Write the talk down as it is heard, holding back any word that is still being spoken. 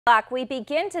We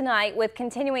begin tonight with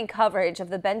continuing coverage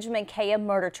of the Benjamin Cayea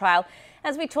murder trial.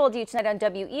 As we told you tonight on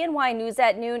WENY News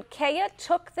at noon, Cayea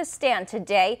took the stand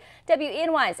today.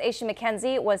 WENY's Aisha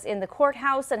McKenzie was in the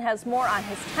courthouse and has more on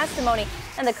his testimony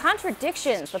and the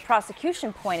contradictions the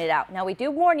prosecution pointed out. Now, we do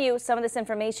warn you, some of this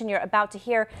information you're about to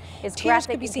hear is Tears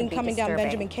graphic could be seen coming down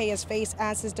Benjamin Cayea's face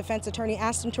as his defense attorney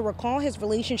asked him to recall his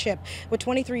relationship with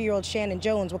 23-year-old Shannon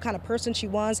Jones, what kind of person she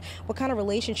was, what kind of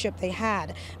relationship they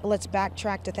had. But let's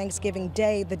backtrack to Thanksgiving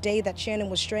Day, the day that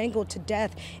Shannon was strangled to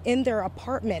death in their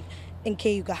apartment in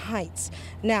Cayuga Heights.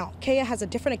 Now, Cayea has a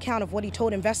different account of what he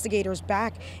told investigators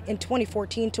back in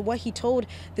 2014 to what he told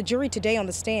the jury today on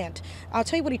the stand. I'll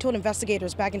tell you what he told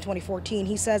investigators back in 2014.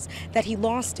 He says that he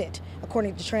lost it,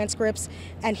 according to transcripts,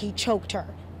 and he choked her.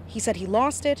 He said he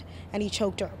lost it and he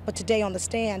choked her. But today on the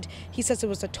stand, he says it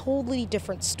was a totally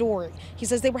different story. He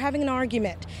says they were having an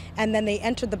argument and then they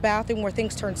entered the bathroom where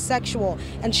things turned sexual,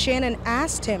 and Shannon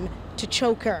asked him to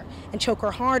choke her and choke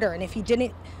her harder. And if he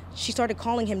didn't, she started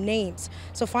calling him names.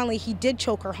 So finally he did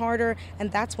choke her harder,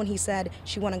 and that's when he said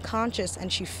she went unconscious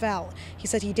and she fell. He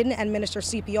said he didn't administer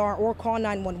CPR or call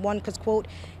 911 because, quote,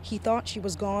 he thought she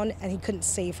was gone and he couldn't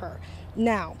save her.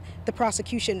 Now, the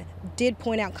prosecution did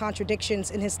point out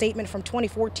contradictions in his statement from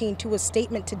 2014 to his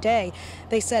statement today.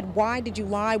 They said, why did you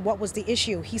lie? What was the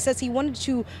issue? He says he wanted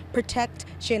to protect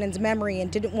Shannon's memory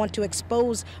and didn't want to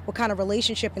expose what kind of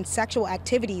relationship and sexual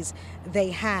activities they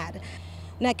had.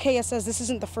 Now, Cayea says this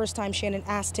isn't the first time Shannon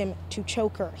asked him to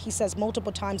choke her. He says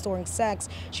multiple times during sex,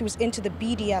 she was into the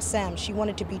BDSM. She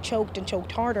wanted to be choked and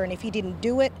choked harder, and if he didn't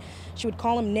do it, she would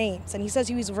call him names. And he says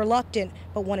he was reluctant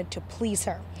but wanted to please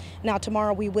her. Now,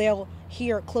 tomorrow we will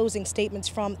hear closing statements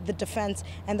from the defense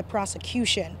and the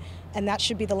prosecution, and that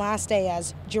should be the last day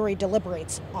as jury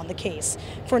deliberates on the case.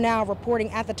 For now, reporting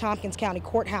at the Tompkins County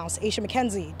Courthouse, Aisha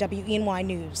McKenzie, WENY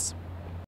News.